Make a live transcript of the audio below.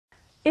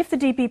If the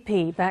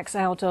DPP backs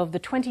out of the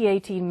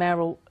 2018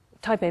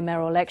 Taipei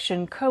mayoral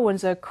election, Ko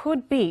Wen-je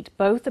could beat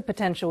both the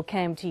potential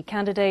KMT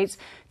candidates,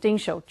 Ting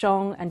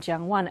Shou-chung and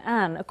Chiang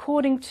Wan-an,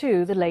 according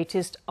to the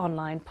latest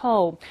online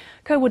poll.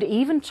 Ko would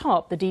even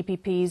top the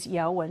DPP's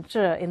Yao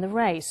Wen-chih in the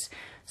race.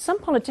 Some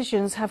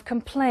politicians have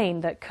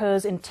complained that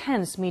Ko's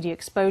intense media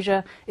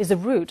exposure is the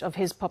root of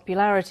his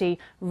popularity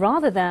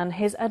rather than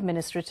his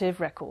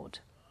administrative record.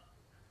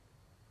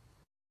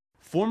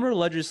 Former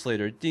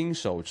legislator Ting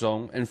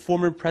Shou-chung and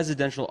former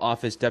Presidential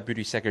Office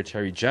Deputy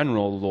Secretary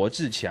General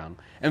Chiang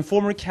and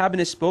former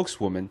cabinet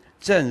spokeswoman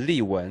Cheng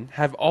Li-wun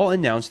have all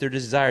announced their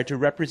desire to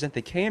represent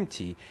the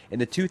KMT in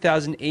the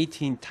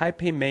 2018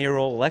 Taipei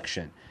mayoral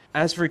election.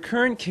 As for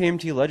current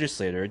KMT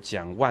legislator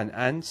Chiang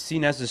Wan-an,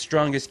 seen as the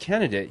strongest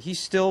candidate, he's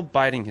still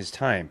biding his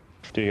time.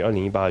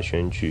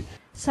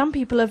 Some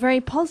people are very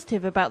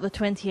positive about the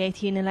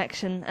 2018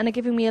 election and are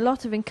giving me a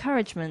lot of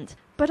encouragement,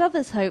 but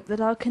others hope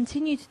that I'll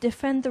continue to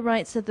defend the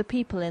rights of the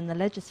people in the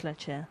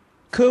legislature.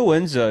 Ko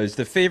Wen-je is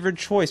the favored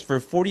choice for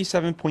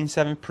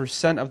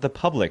 47.7% of the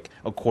public,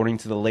 according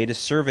to the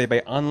latest survey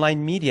by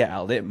online media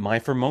outlet My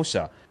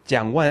Formosa.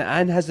 Chiang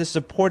Wan-an has the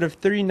support of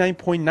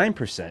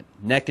 39.9%,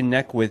 neck and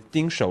neck with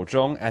Ting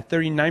Shou-chung at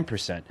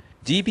 39%.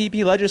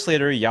 DPP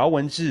legislator Yao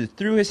Wen-chih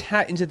threw his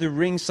hat into the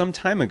ring some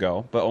time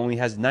ago, but only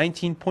has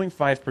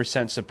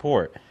 19.5%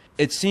 support.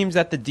 It seems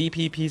that the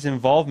DPP's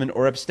involvement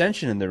or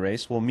abstention in the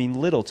race will mean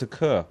little to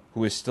Ko,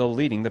 who is still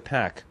leading the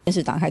pack.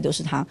 Every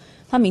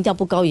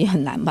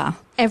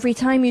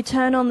time you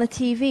turn on the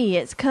TV,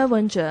 it's Ko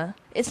Wen-je.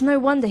 It's no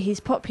wonder he's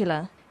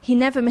popular. He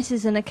never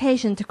misses an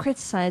occasion to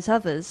criticize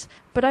others,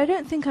 but I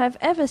don't think I've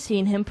ever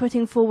seen him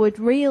putting forward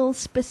real,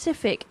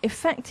 specific,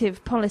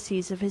 effective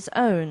policies of his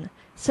own.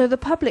 So the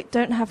public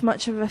don't have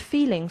much of a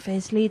feeling for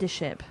his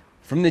leadership.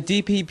 From the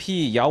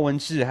DPP, Yao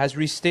Wen-chih has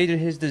restated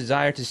his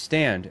desire to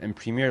stand, and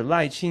Premier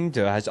Lai Ching-te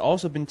has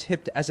also been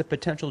tipped as a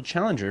potential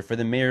challenger for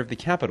the mayor of the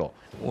capital.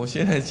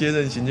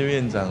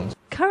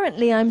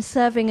 Currently I'm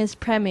serving as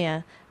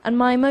Premier, and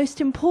my most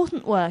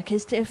important work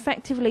is to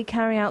effectively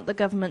carry out the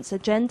government's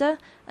agenda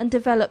and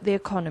develop the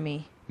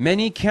economy.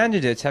 Many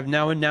candidates have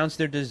now announced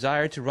their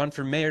desire to run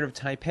for Mayor of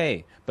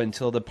Taipei, but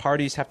until the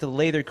parties have to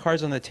lay their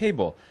cards on the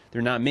table,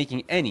 they're not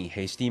making any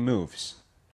hasty moves.